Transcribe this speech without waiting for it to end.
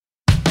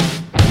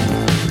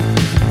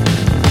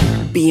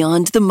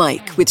Beyond the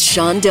Mic with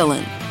Sean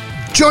Dillon.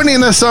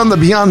 Joining us on the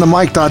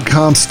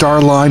BeyondTheMic.com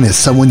star line is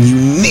someone you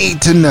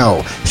need to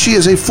know. She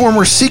is a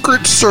former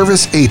Secret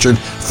Service agent,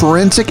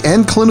 forensic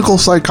and clinical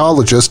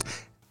psychologist,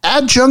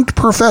 adjunct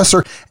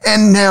professor,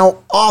 and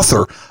now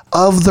author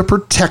of The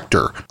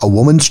Protector, a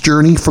woman's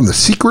journey from the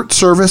Secret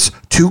Service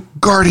to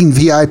guarding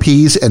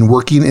VIPs and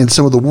working in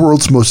some of the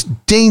world's most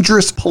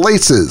dangerous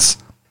places.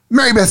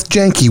 Mary Beth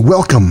Janke,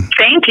 welcome.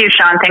 Thank you,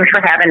 Sean. Thanks for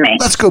having me.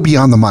 Let's go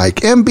beyond the mic.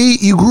 MB,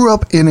 you grew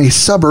up in a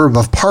suburb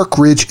of Park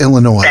Ridge,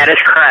 Illinois. That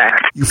is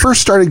correct. You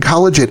first started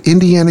college at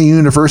Indiana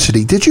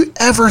University. Did you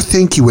ever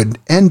think you would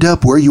end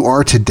up where you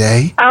are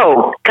today?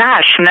 Oh,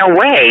 gosh, no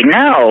way.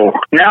 No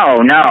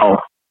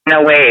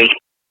way.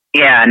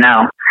 Yeah,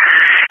 no.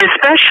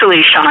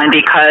 Especially, Sean,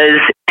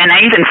 because, and I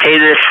even say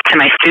this to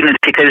my students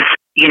because,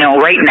 you know,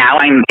 right now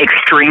I'm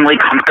extremely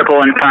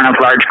comfortable in front of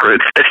large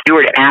groups. If you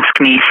were to ask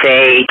me,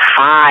 say,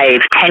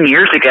 5-10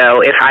 years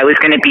ago, if I was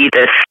going to be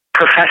this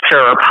professor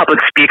or public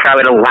speaker, I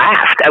would have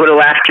laughed. I would have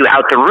laughed you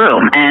out the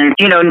room. And,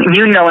 you know,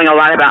 you knowing a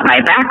lot about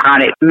my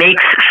background, it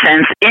makes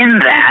sense in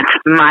that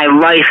my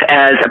life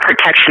as a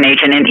protection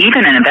agent and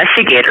even an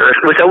investigator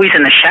was always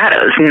in the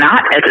shadows,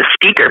 not as a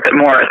speaker, but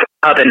more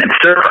of an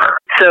observer.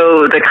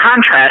 So the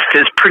contrast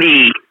is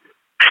pretty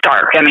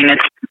stark. I mean,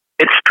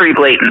 it's pretty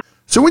blatant.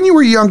 So when you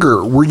were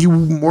younger, were you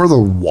more the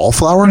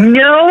wallflower?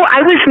 No,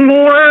 I was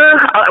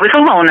a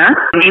loner,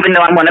 even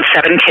though I'm one of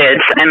 7 kids,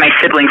 and my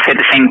siblings say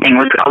the same thing,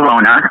 was a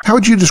loner. How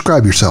would you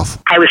describe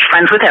yourself? I was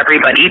friends with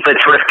everybody, but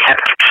sort of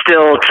kept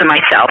still to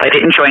myself. I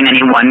didn't join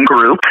any one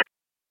group.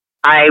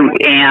 I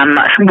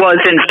was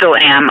and still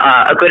am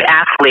a good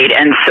athlete,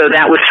 and so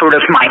that was sort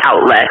of my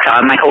outlet.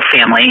 My whole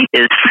family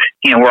is,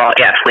 you know, we're all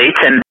athletes,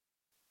 and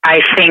I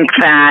think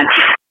that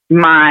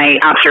my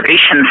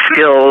observation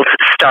skills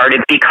started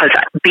because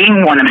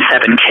being one of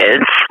 7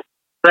 kids,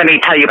 let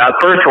me tell you about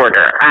birth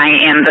order. I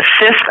am the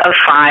 5th of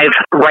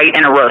 5 right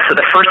in a row. So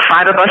the first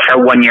 5 of us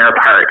are 1 year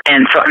apart.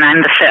 And I'm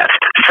the 5th.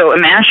 So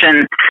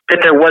imagine that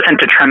there wasn't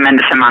a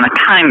tremendous amount of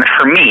time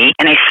for me.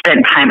 And I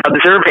spent time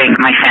observing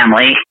my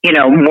family, you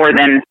know, more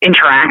than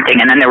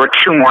interacting. And then there were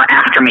 2 more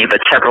after me, but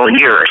several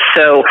years.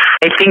 So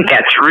I think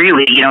that's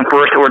really, you know,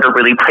 birth order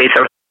really plays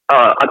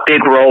a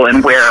big role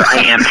in where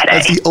I am today.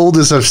 As the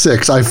oldest of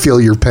 6, I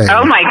feel your pain.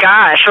 Oh my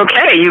gosh,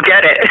 okay, you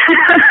get it.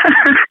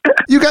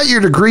 You got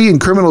your degree in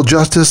criminal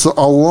justice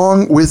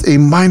along with a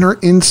minor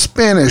in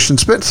Spanish and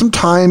spent some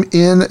time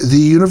in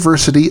the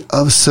University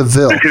of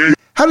Seville. Mm-hmm.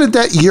 How did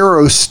that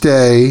Euro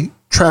stay,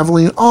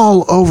 traveling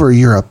all over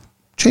Europe,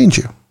 change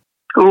you?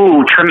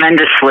 Ooh,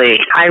 tremendously.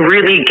 I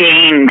really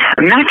gained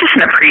not just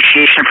an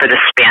appreciation for the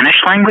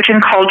Spanish language and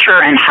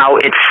culture and how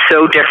it's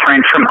so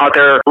different from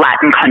other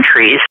Latin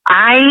countries.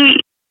 I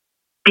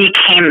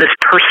became this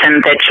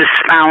person that just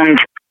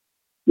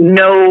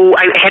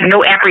I had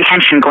no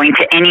apprehension going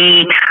to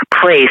any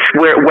place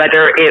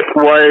whether it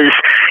was,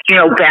 you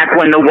know, back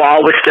when the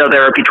wall was still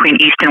there between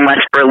East and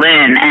West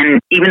Berlin. And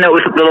even though it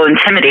was a little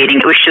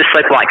intimidating, it was just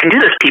like, well, I can do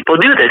this. People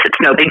do this.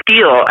 It's no big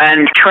deal.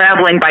 And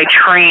traveling by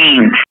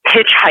train,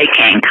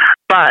 hitchhiking,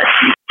 bus,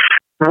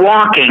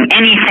 walking,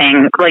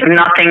 anything, like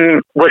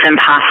nothing was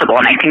impossible.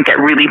 And I think that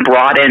really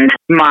broadened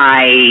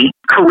my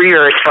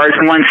career as far as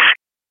once,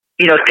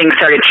 you know, things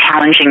started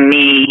challenging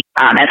me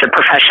as a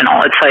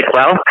professional. It's like,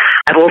 well,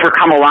 I've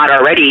overcome a lot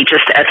already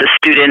just as a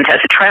student, as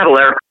a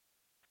traveler.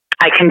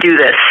 I can do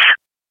this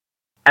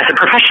as a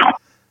professional.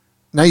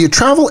 Now, you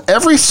travel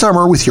every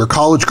summer with your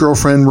college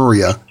girlfriend,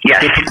 Maria, yes,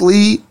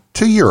 typically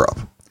to Europe.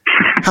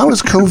 How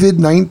has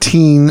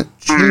COVID-19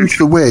 changed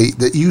the way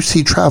that you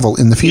see travel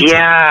in the future?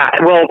 Yeah,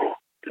 well,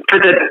 for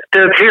the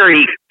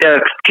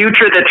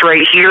future that's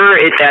right here,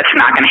 that's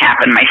not going to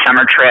happen, my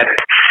summer trip.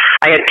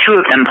 I had 2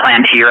 of them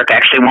planned to Europe,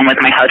 actually, one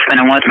with my husband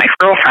and one with my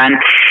girlfriend.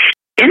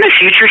 In the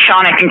future,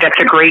 Sean, I think that's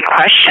a great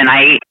question.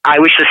 I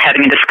was just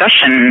having a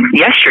discussion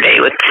yesterday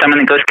with someone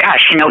that goes,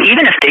 gosh, you know,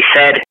 even if they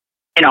said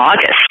in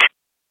August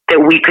that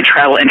we could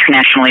travel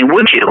internationally,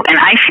 would you? And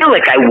I feel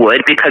like I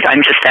would, because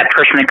I'm just that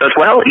person that goes,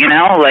 well, you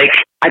know, like,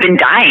 I've been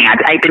dying.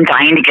 I've been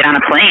dying to get on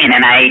a plane,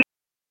 and I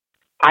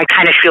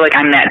kind of feel like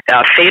I'm that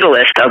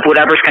fatalist of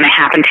whatever's going to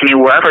happen to me,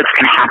 wherever it's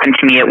going to happen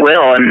to me, it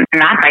will, and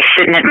not by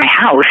sitting at my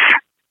house,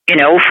 you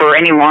know, for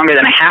any longer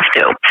than I have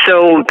to.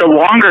 So the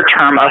longer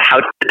term of how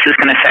this is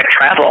going to affect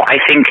travel, I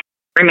think,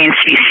 remains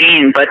to be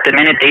seen. But the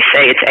minute they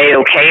say it's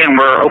A-okay and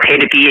we're okay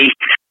to be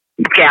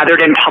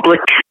gathered in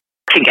public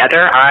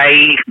together,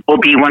 I will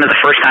be one of the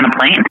first on a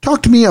plane.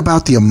 Talk to me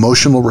about the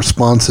emotional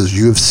responses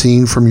you have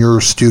seen from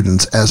your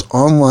students as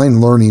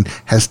online learning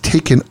has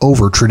taken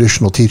over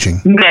traditional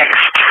teaching.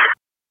 Mixed.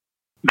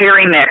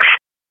 Very mixed.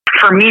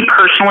 For me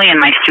personally and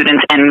my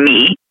students and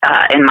me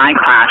in my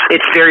class,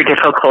 it's very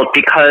difficult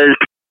because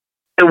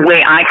the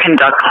way I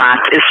conduct class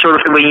is sort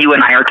of the way you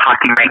and I are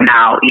talking right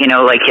now. You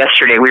know, like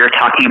yesterday we were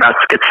talking about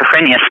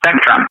schizophrenia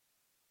spectrum.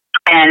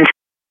 And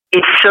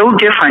it's so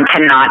different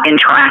to not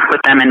interact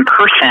with them in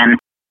person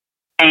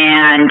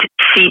and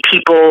see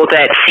people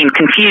that seem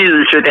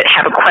confused or that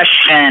have a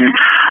question,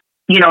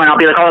 you know, and I'll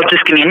be like, oh,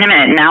 just give me a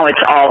minute. Now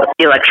it's all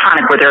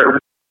electronic where they're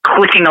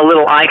clicking a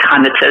little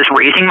icon that says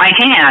raising my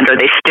hand, or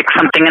they stick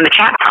something in the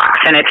chat box.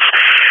 And it's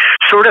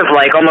sort of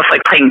like almost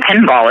like playing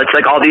pinball. It's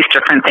like all these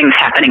different things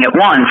happening at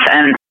once.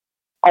 And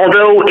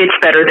although it's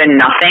better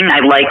than nothing, I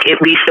like at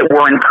least that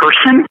we're in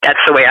person. That's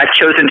the way I've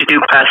chosen to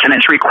do class, and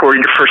it's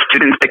recorded for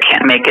students that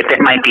can't make it,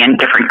 that might be in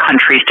different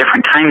countries,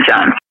 different time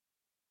zones.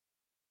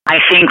 I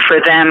think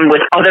for them,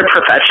 with other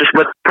professors,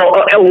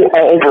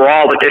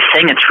 overall, what they're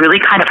saying, it's really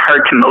kind of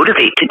hard to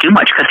motivate to do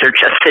much because they're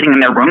just sitting in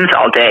their rooms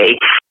all day,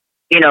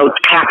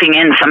 tapping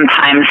in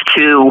sometimes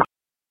to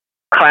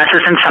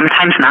classes and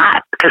sometimes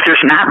not, because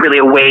there's not really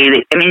a way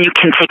that, you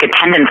can take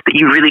attendance, but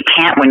you really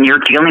can't when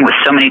you're dealing with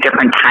so many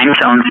different time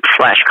zones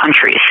 /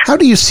 countries. How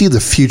do you see the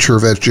future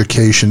of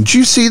education? Do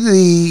you see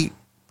the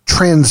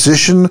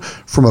transition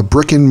from a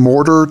brick and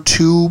mortar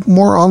to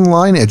more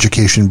online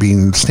education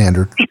being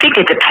standard? I think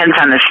it depends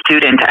on the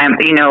student.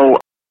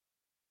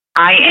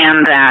 I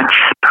am that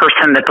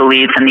person that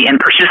believes in the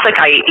in-person. Just like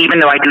even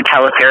though I do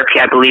teletherapy,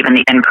 I believe in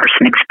the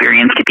in-person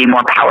experience to be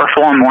more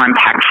powerful and more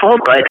impactful.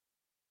 But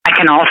I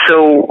can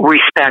also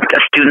respect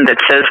a student that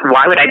says,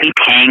 why would I be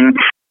paying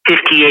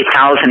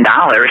 $58,000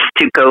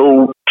 to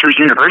go to a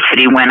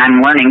university when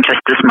I'm learning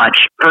just as much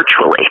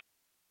virtually?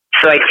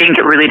 So I think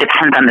it really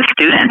depends on the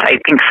student. I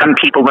think some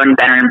people learn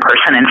better in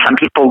person and some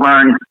people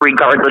learn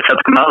regardless of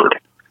the mode.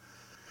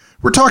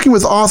 We're talking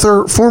with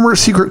author, former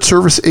Secret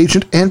Service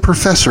agent, and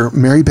professor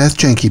Mary Beth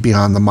Janke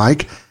beyond the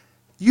mic.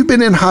 You've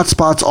been in hot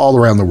spots all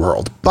around the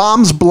world.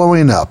 Bombs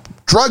blowing up,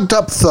 drugged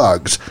up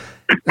thugs.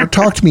 Now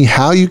talk to me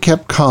how you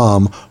kept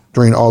calm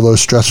during all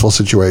those stressful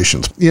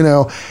situations.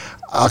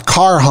 A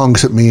car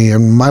honks at me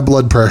and my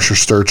blood pressure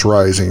starts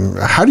rising.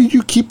 How did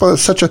you keep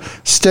such a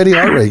steady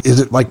heart rate?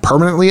 Is it like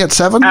permanently at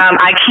 7?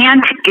 I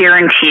can't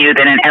guarantee you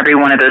that in every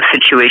one of those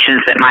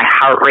situations that my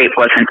heart rate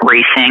wasn't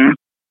racing.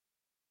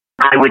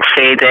 I would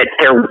say that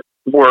there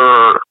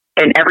were,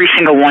 in every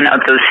single one of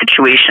those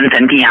situations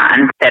and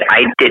beyond, that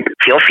I did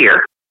feel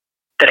fear,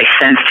 that I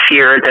sensed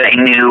fear, that I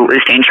knew it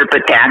was danger,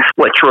 but that's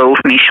what drove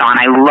me, Sean.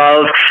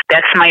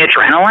 That's my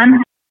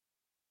adrenaline.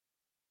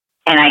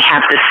 And I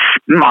have this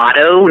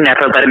motto,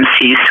 never let them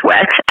see you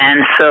sweat.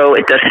 And so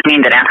it doesn't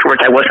mean that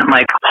afterwards I wasn't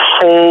like,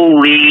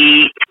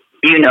 holy,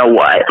 you know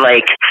what?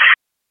 Like,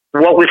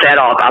 what was that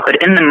all about? But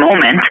in the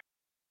moment,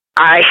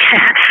 I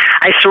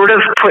sort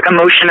of put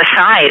emotion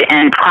aside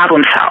and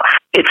problem solve.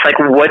 It's like,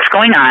 what's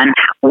going on?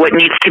 What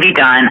needs to be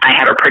done? I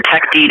have a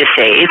protectee to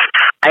save.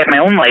 I have my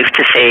own life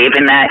to save.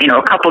 In that,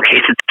 a couple of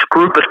cases, it's a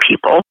group of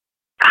people.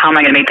 How am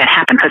I going to make that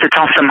happen? Because it's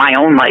also my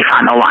own life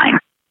on the line.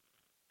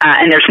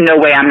 And there's no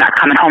way I'm not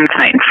coming home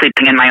tonight and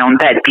sleeping in my own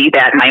bed, be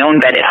that my own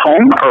bed at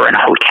home or in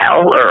a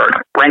hotel or a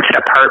rented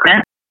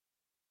apartment.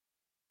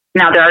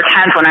 Now, there are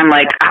times when I'm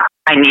like,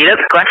 I need a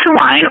glass of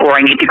wine or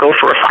I need to go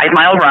for a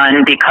 5-mile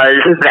run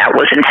because that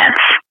was intense.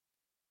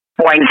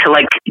 Or I need to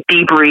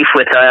debrief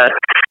with a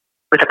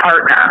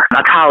partner,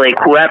 a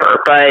colleague, whoever.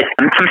 But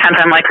sometimes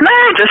I'm like,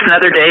 just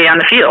another day on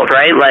the field,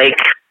 right?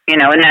 And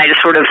then I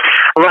just sort of,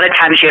 a lot of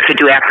times you have to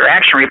do after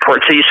action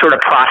reports, so you sort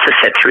of process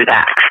it through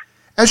that.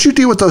 As you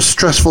deal with those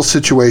stressful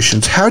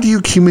situations, how do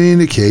you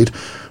communicate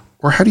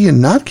or how do you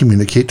not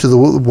communicate to the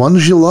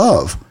ones you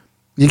love?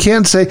 You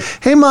can't say,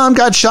 hey, Mom,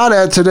 got shot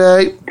at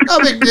today. No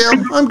big deal.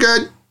 I'm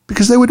good.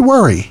 Because they would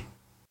worry.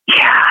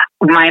 Yeah.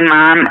 My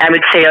mom, I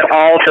would say of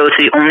all those,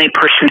 the only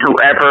person who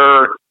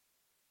ever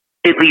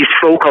at least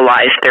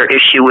vocalized their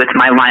issue with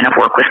my line of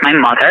work was my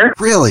mother.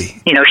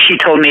 Really? She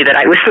told me that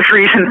I was the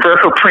reason for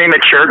her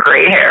premature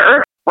gray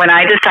hair. When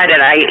I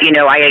decided I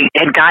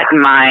had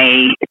gotten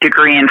my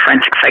degree in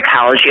forensic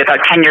psychology about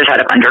 10 years out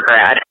of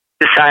undergrad,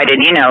 decided,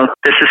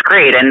 this is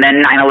great. And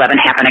then 9/11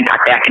 happened and got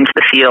back into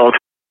the field.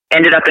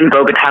 Ended up in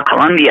Bogota,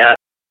 Colombia.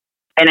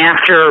 And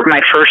after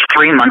my first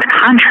 3-month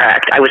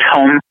contract, I was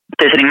home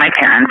visiting my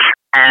parents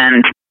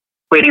and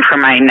waiting for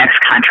my next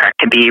contract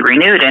to be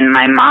renewed. And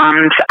my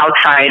mom's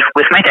outside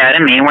with my dad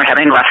and me, and we're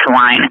having a glass of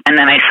wine. And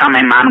then I saw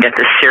my mom get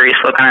this serious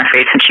look on her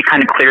face, and she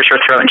kind of clears her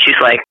throat, and she's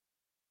like,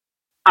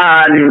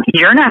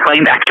 you're not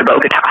going back to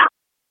Bogota.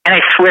 And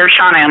I swear,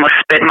 Sean, I almost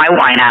spit my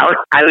wine out.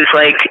 I was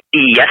like,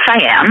 yes,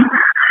 I am.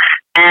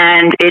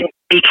 And it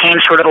became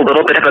sort of a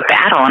little bit of a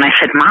battle. And I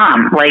said,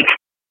 Mom,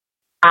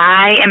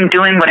 I am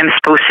doing what I'm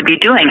supposed to be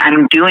doing.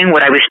 I'm doing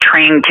what I was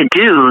trained to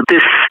do.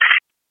 This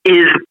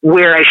is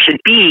where I should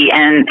be.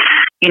 And,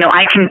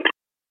 I can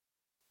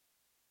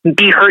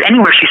be hurt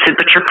anywhere. She said,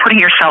 but you're putting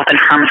yourself in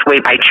harm's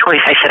way by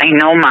choice. I said, I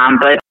know, Mom,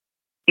 but,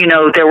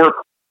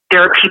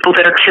 there are people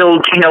that are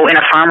killed, in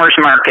a farmer's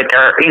market.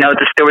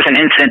 There was an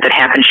incident that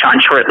happened, Sean,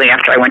 shortly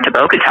after I went to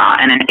Bogota,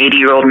 and an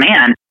 80-year-old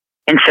man,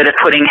 instead of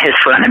putting his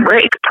foot on the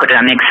brake, put it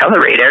on the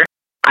accelerator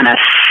on a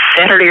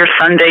Saturday or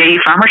Sunday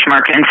farmer's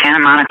market in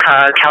Santa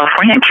Monica,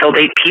 California, and killed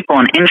 8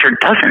 people and injured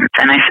dozens.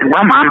 And I said,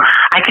 well, Mom,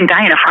 I can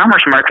die in a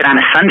farmer's market on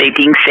a Sunday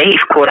being safe,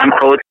 quote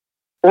unquote,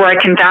 or I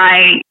can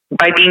die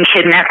by being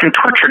kidnapped and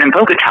tortured in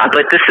Bogota,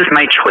 but this is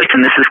my choice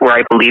and this is where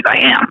I believe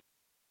I am.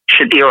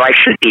 Should be or I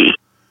should be.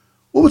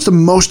 What was the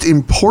most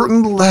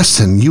important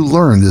lesson you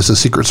learned as a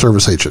Secret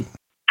Service agent?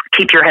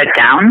 Keep your head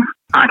down,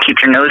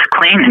 keep your nose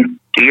clean, and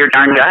do your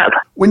darn job.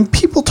 When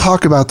people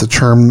talk about the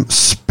term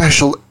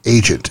special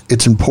agent,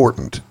 it's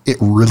important. It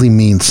really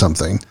means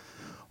something.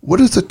 What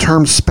does the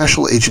term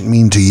special agent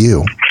mean to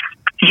you?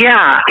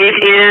 Yeah, it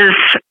is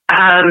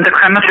the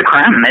creme of the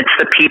creme. It's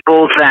the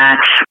people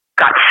that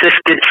got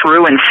sifted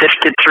through and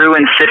sifted through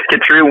and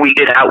sifted through,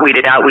 weeded out,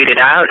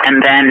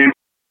 and then,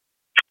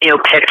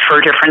 picked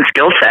for different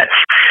skill sets.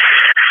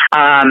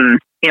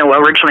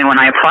 Originally when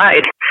I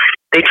applied,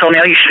 they told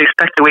me, you should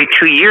expect to wait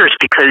 2 years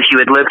because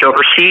you had lived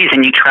overseas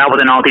and you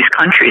traveled in all these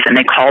countries. And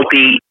they called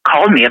me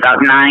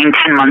about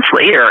 9-10 months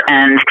later.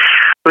 And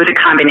it was a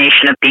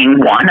combination of being,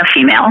 one, a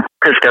female,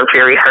 because they're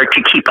very hard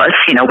to keep us.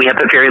 We have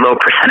a very low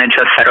percentage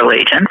of federal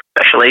agents,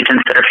 special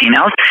agents that are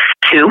females.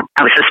 2,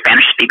 I was a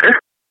Spanish speaker.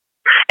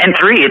 And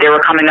 3, they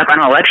were coming up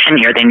on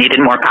election year. They needed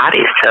more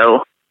bodies.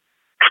 So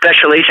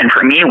special agent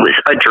for me was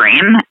a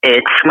dream.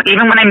 It's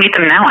even when I meet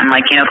them now, I'm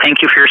like, thank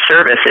you for your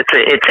service.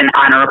 It's an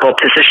honorable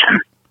position.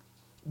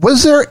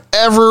 Was there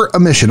ever a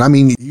mission? I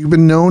mean, you've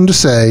been known to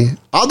say,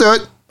 I'll do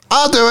it.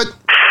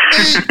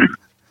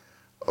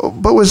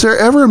 But was there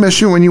ever a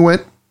mission when you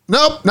went,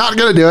 nope, not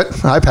going to do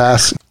it. I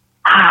pass.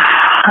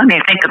 Let me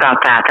think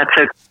about that. That's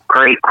a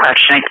great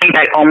question. I think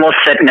I almost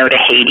said no to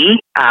Haiti.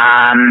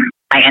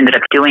 I ended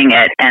up doing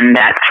it, and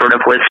that sort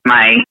of was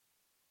my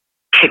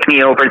kick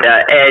me over the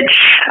edge,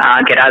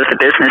 get out of the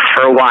business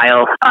for a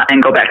while,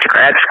 and go back to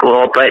grad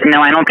school. But no,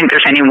 I don't think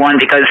there's any one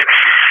because,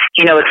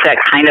 it's that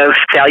kind of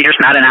failure's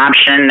not an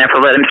option, never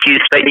let them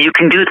accuse, but you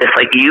can do this.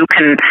 Like you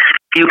can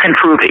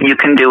prove it, you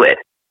can do it.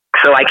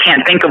 So I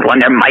can't think of one.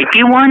 There might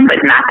be one, but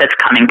not that's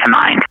coming to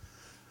mind.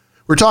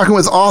 We're talking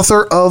with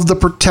author of The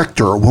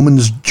Protector, a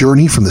woman's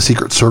journey from the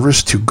Secret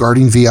Service to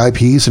guarding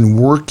VIPs and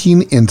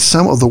working in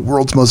some of the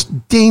world's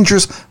most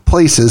dangerous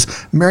places,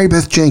 Mary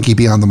Beth Janke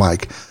beyond the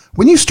mic.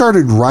 When you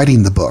started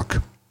writing the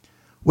book,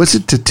 was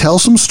it to tell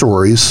some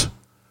stories,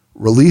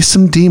 release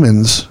some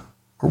demons,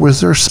 or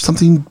was there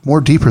something more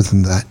deeper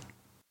than that?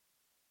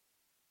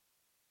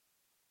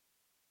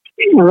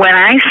 When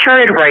I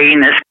started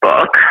writing this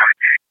book,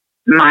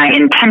 my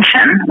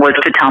intention was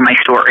to tell my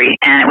story,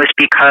 and it was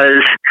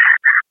because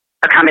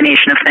a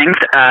combination of things.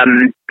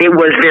 It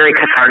was very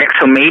cathartic,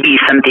 so maybe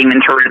some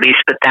demons were released,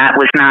 but that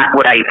was not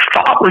what I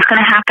thought was going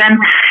to happen.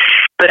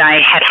 But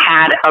I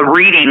had a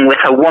reading with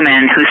a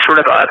woman who's sort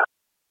of a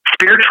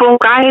spiritual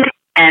guide,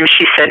 and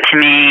she said to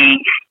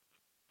me,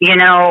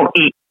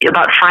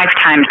 about 5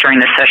 times during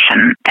the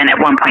session, and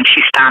at one point she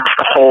stops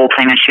the whole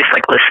thing and she's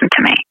like, listen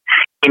to me.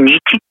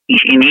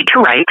 You need to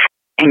write,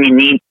 and you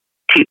need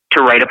to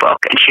write a book.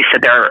 And she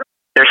said,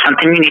 there's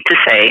something you need to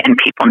say, and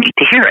people need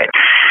to hear it.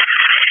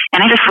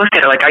 And I just looked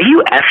at her like, are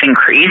you effing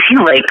crazy?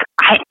 Like,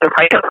 I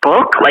write a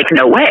book? Like,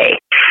 no way.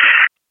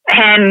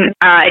 And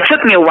it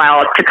took me a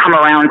while to come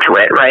around to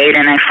it, right?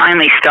 And I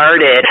finally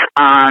started,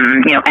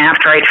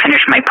 after I'd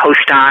finished my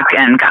postdoc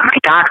and got my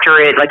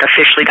doctorate, like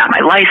officially got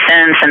my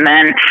license, and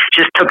then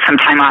just took some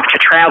time off to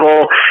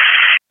travel.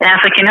 And I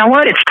was like, you know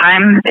what? It's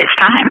time.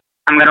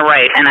 I'm going to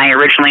write. And I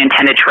originally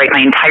intended to write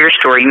my entire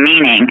story,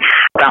 meaning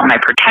about my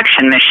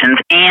protection missions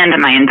and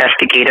my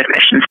investigative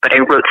missions. But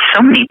I wrote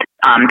so many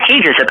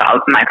pages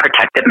about my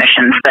protective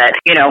missions that,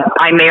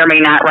 I may or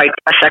may not write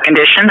a second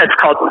edition that's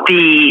called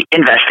The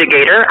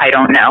Investigator. I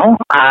don't know.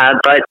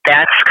 But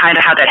that's kind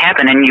of how that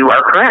happened. And you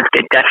are correct.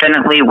 It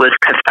definitely was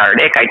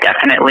cathartic. I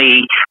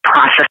definitely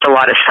processed a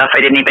lot of stuff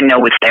I didn't even know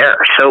was there.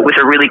 So it was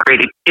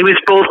it was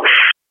both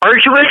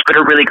arduous, but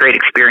a really great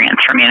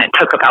experience for me. And it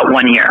took about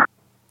 1 year.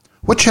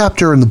 What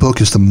chapter in the book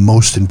is the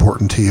most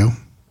important to you?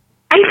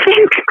 I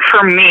think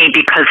for me,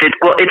 because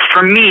it's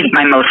for me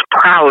my most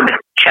proud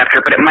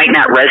chapter, but it might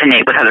not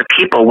resonate with other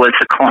people, was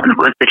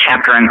the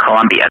chapter in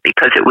Colombia,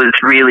 because it was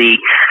really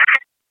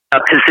a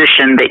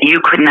position that you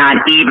could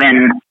not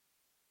even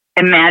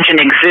imagine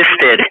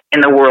existed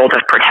in the world of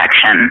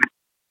protection.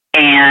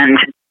 And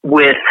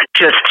with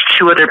just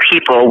 2 other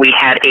people, we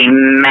had a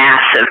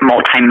massive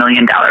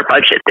multi-million-dollar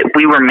budget that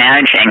we were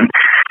managing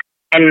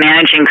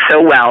so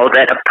well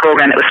that a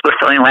program that was supposed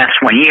to only last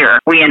 1 year,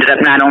 we ended up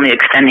not only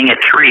extending it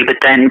 3, but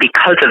then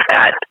because of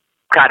that,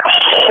 got a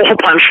whole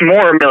bunch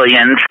more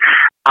millions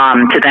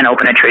to then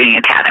open a training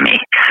academy.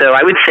 So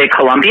I would say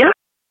Colombia,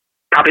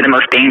 probably the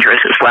most dangerous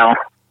as well.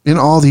 In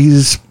all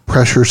these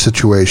pressure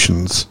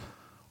situations,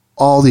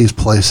 all these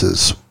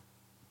places,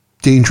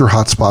 danger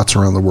hotspots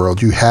around the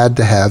world, you had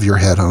to have your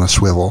head on a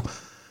swivel.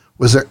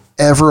 Was there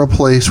ever a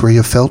place where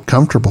you felt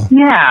comfortable?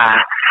 Yeah.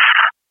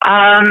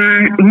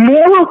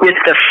 More with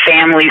the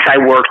families I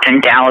worked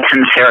in Dallas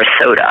and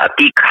Sarasota,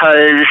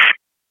 because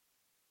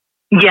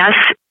yes,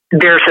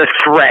 there's a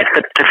threat,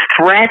 but the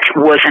threat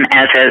wasn't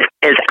as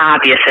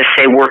obvious as,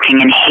 say, working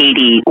in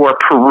Haiti or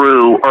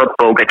Peru or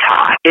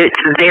Bogota.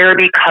 It's there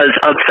because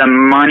of the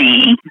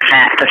money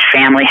that the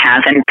family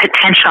has and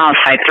potential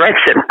outside threats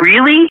that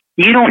really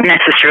you don't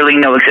necessarily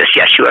know exist.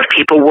 Yes, you have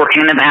people working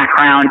in the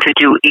background to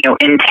do,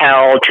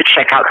 intel, to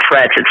check out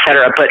threats,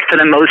 etc. But for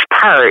the most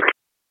part,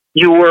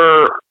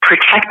 you're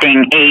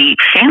protecting a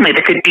family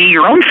that could be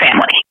your own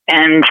family.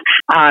 And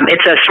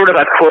it's a sort of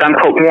a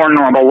quote-unquote more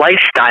normal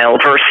lifestyle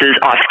versus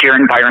austere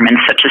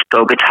environments such as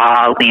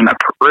Bogota, Lima,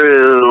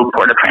 Peru,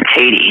 Port-au-Prince,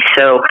 Haiti.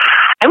 So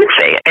I would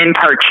say, in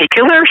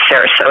particular,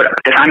 Sarasota,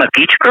 because I'm a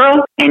beach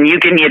girl, and you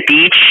give me a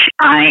beach,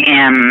 I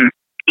am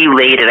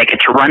elated. I get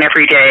to run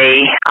every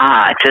day.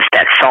 Just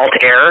that salt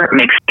air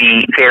makes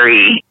me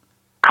very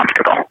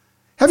comfortable.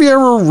 Have you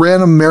ever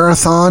ran a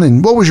marathon,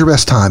 and what was your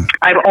best time?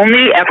 I've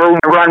only ever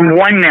run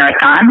one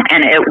marathon,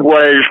 and it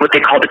was what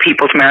they call the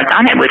People's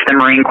Marathon. It was the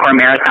Marine Corps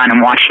Marathon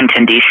in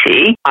Washington,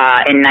 D.C.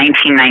 In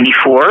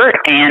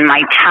 1994, and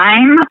my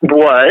time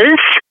was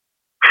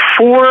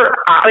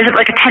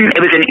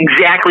it was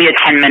exactly a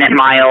 10-minute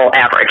mile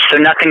average, so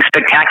nothing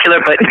spectacular,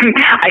 but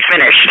I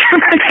finished.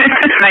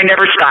 And I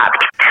never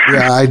stopped.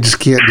 Yeah, I just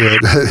can't do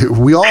it.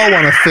 We all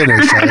want to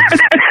finish.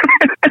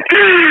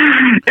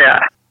 Yeah,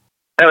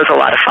 that was a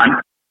lot of fun.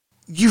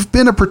 You've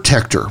been a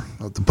protector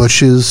of the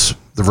Bushes,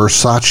 the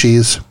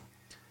Versaces.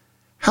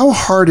 How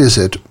hard is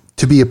it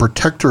to be a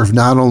protector of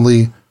not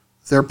only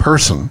their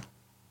person,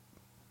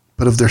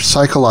 but of their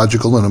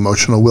psychological and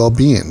emotional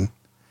well-being?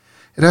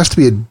 It has to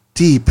be a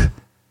deep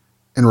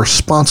and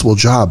responsible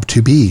job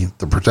to be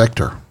the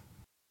protector.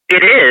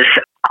 It is.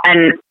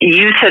 And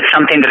you said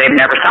something that I've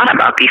never thought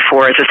about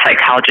before. As a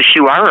psychologist,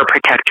 you are a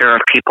protector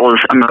of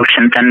people's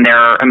emotions and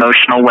their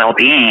emotional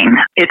well-being.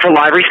 It's a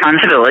lot of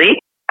responsibility.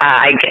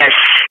 I guess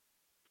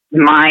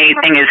my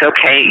thing is,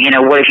 okay,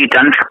 what have you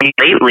done for me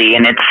lately?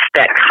 And it's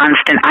that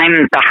constant,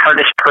 I'm the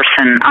hardest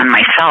person on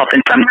myself, and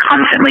so I'm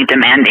constantly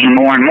demanding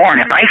more and more.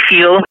 And if I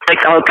feel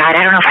like, oh God,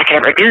 I don't know if I could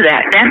ever do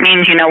that, that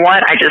means, you know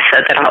what, I just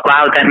said that out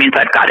loud, that means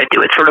I've got to do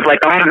it. Sort of like,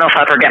 oh, I don't know if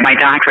I'll ever get my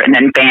doctorate, and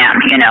then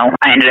bam,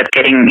 I ended up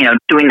getting,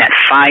 doing that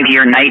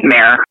 5-year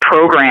nightmare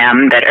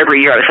program that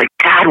every year I was like,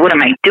 God, what am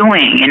I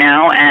doing? And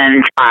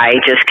I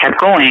just kept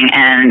going.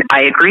 And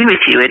I agree with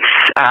you. It's,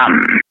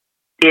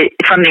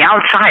 from the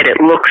outside,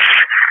 it looks,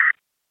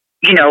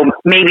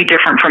 maybe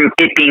different from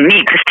it being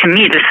me, because to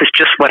me, this is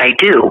just what I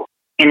do,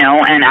 and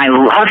I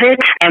love it.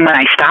 And when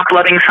I stop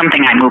loving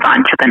something, I move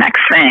on to the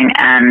next thing.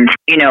 And,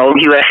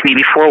 you asked me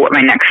before what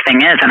my next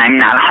thing is, and I'm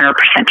not 100%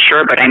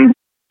 sure, but I'm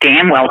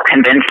damn well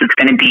convinced it's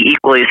going to be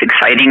equally as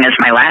exciting as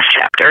my last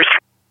chapters.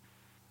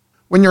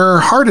 When your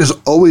heart is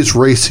always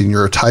racing,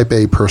 you're a type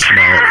A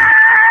personality.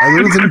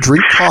 Other than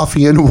drink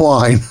coffee and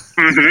wine,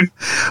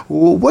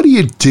 well, what do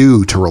you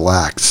do to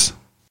relax?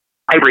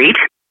 I read.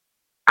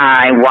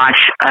 I watch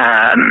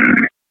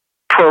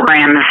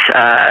programs,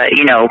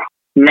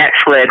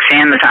 Netflix,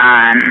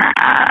 Amazon.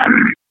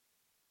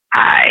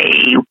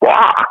 I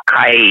walk.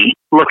 I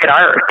look at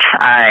art.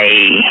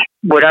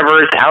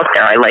 Whatever is out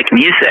there. I like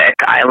music.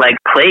 I like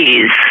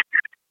plays.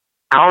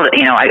 I've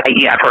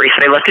already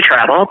said I love to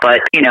travel,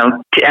 but,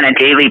 on a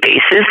daily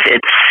basis,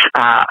 it's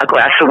a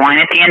glass of wine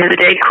at the end of the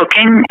day,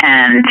 cooking,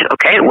 and,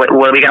 okay, what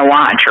are we going to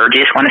watch? Or do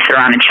you just want to sit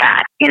around and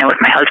chat, with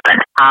my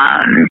husband?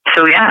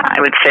 So, yeah, I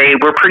would say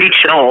we're pretty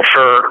chill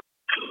for,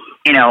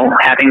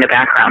 having the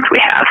backgrounds we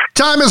have.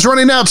 Time is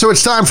running out, so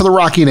it's time for the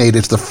Rocky Nate.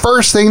 It's the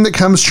first thing that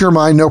comes to your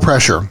mind, no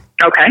pressure.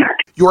 Okay.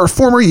 You are a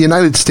former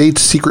United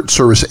States Secret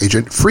Service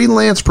agent,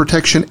 freelance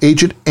protection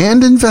agent,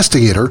 and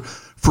investigator,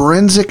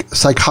 forensic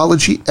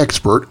psychology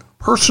expert,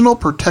 personal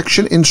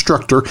protection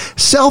instructor,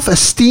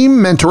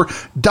 self-esteem mentor,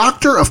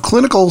 doctor of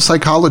clinical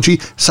psychology,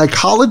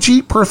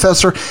 psychology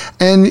professor,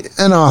 and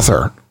an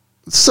author.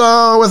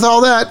 So with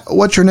all that,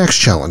 what's your next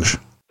challenge?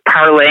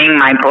 Parlaying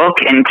my book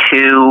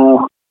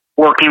into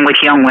working with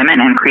young women,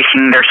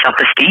 increasing their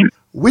self-esteem.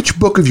 Which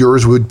book of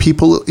yours would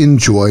people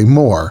enjoy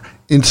more?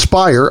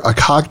 Inspire, a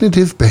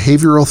cognitive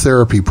behavioral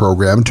therapy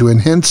program to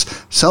enhance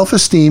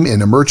self-esteem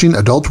in emerging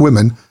adult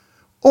women,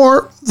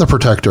 or The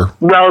Protector?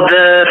 Well,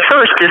 the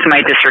first is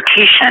my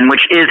dissertation,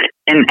 which is,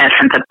 in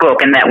essence, a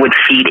book, and that would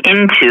feed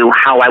into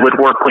how I would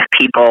work with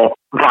people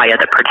via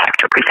The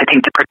Protector, because I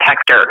think The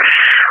Protector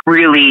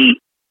really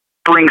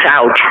brings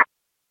out,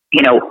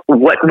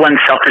 what one's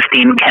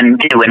self-esteem can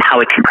do and how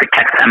it can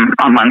protect them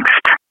amongst,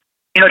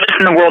 just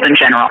in the world in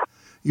general.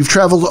 You've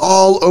traveled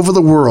all over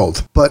the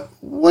world, but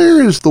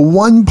where is the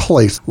one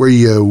place where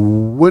you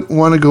wouldn't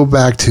want to go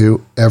back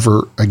to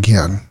ever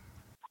again?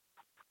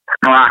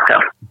 Morocco.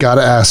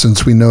 Gotta ask,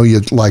 since we know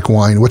you like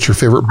wine, what's your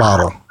favorite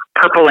bottle?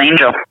 Purple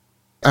Angel.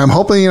 I'm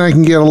hoping I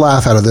can get a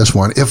laugh out of this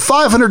one. If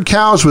 500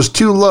 cows was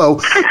too low,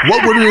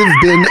 what would it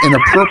have been an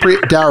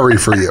appropriate dowry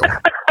for you?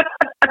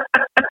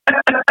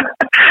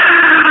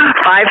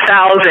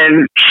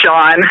 5,000,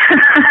 Sean.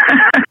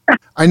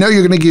 I know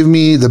you're going to give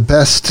me the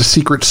best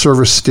Secret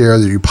Service stare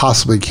that you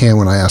possibly can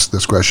when I ask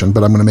this question,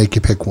 but I'm going to make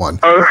you pick one.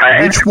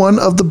 Okay. Which one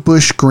of the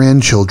Bush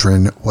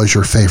grandchildren was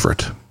your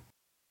favorite?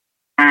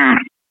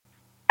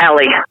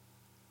 Ellie.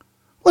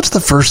 What's the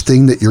first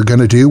thing that you're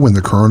going to do when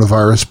the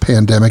coronavirus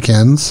pandemic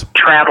ends?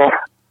 Travel.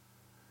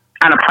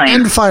 On a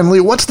plane. And finally,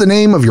 what's the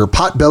name of your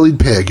pot-bellied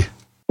pig?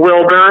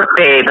 Wilbur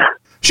Babe.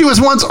 She was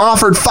once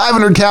offered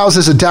 500 cows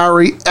as a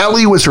dowry.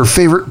 Ellie was her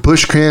favorite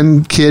Bush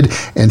grandkid,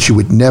 and she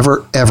would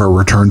never, ever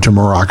return to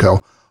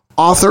Morocco.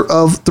 author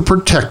of The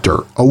Protector,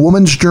 a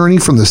woman's journey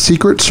from the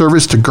Secret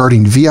Service to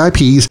guarding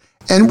VIPs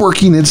and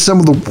working in some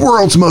of the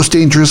world's most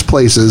dangerous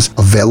places,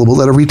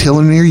 available at a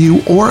retailer near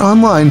you or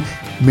online.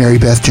 Mary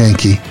Beth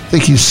Janke,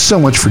 thank you so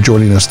much for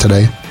joining us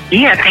today.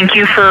 Yeah, thank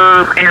you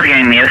for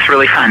interviewing me. It's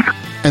really fun.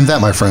 And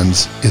that, my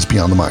friends, is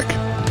Beyond the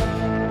Mic.